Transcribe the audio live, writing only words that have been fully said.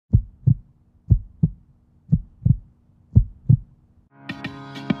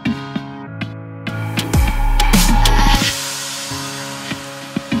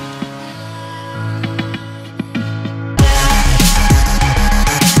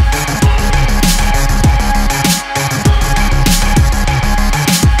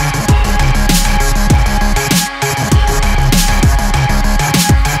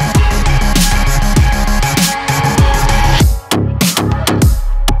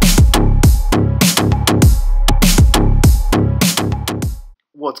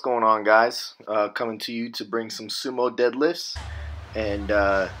going on, guys? Coming to you to bring some sumo deadlifts and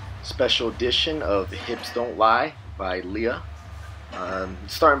special edition of Hips Don't Lie by Leah.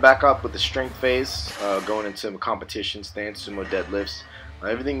 Starting back up with the strength phase, going into competition stance sumo deadlifts.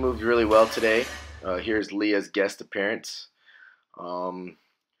 Everything moved really well today. Here's Leah's guest appearance. I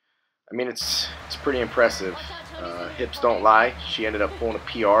mean, it's pretty impressive. Hips don't lie. She ended up pulling a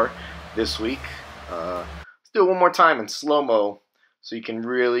PR this week. Let's do it one more time in slow-mo so you can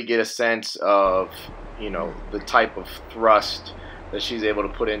really get a sense of, the type of thrust that she's able to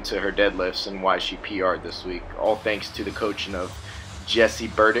put into her deadlifts and why she PR'd this week. All thanks to the coaching of Jesse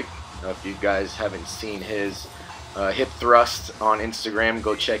Burdick. If you guys haven't seen his hip thrust on Instagram,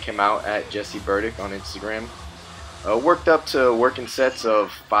 go check him out at Jesse Burdick on Instagram. Worked up to working sets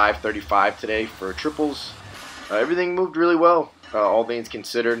of 535 today for triples. Everything moved really well, all things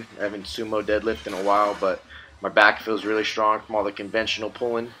considered. I haven't sumo deadlift in a while, but my back feels really strong from all the conventional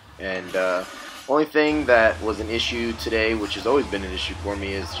pulling. And only thing that was an issue today, which has always been an issue for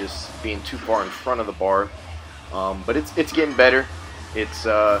me, is just being too far in front of the bar. But it's getting better. It's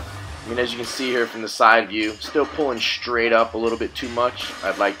as you can see here from the side view, still pulling straight up a little bit too much.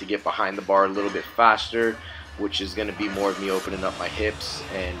 I'd like to get behind the bar a little bit faster, which is going to be more of me opening up my hips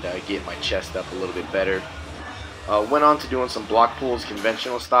and get my chest up a little bit better. Went on to doing some block pulls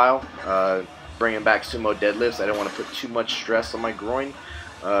conventional style, bringing back sumo deadlifts. I didn't want to put too much stress on my groin,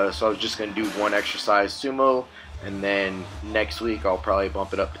 so I was just going to do one exercise sumo, and then next week I'll probably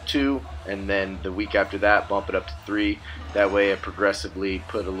bump it up to 2, and then the week after that bump it up to 3. That way I progressively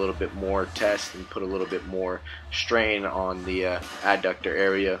put a little bit more test and put a little bit more strain on the adductor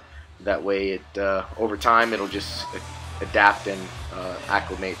area. That way it over time it'll just adapt and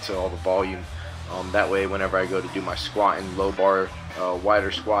acclimate to all the volume. That way whenever I go to do my squat and low bar wider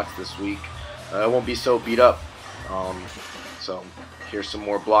squats this week, I won't be so beat up. So here's some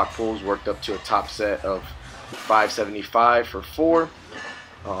more block pulls, worked up to a top set of 575 for 4.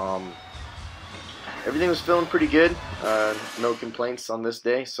 Everything was feeling pretty good. No complaints on this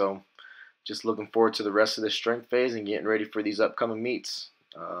day, so just looking forward to the rest of this strength phase and getting ready for these upcoming meets.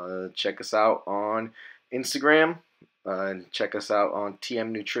 Check us out on Instagram, and check us out on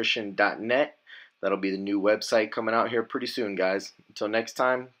tmnutrition.net. That'll be the new website coming out here pretty soon, guys. Until next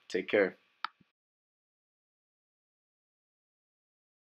time, take care.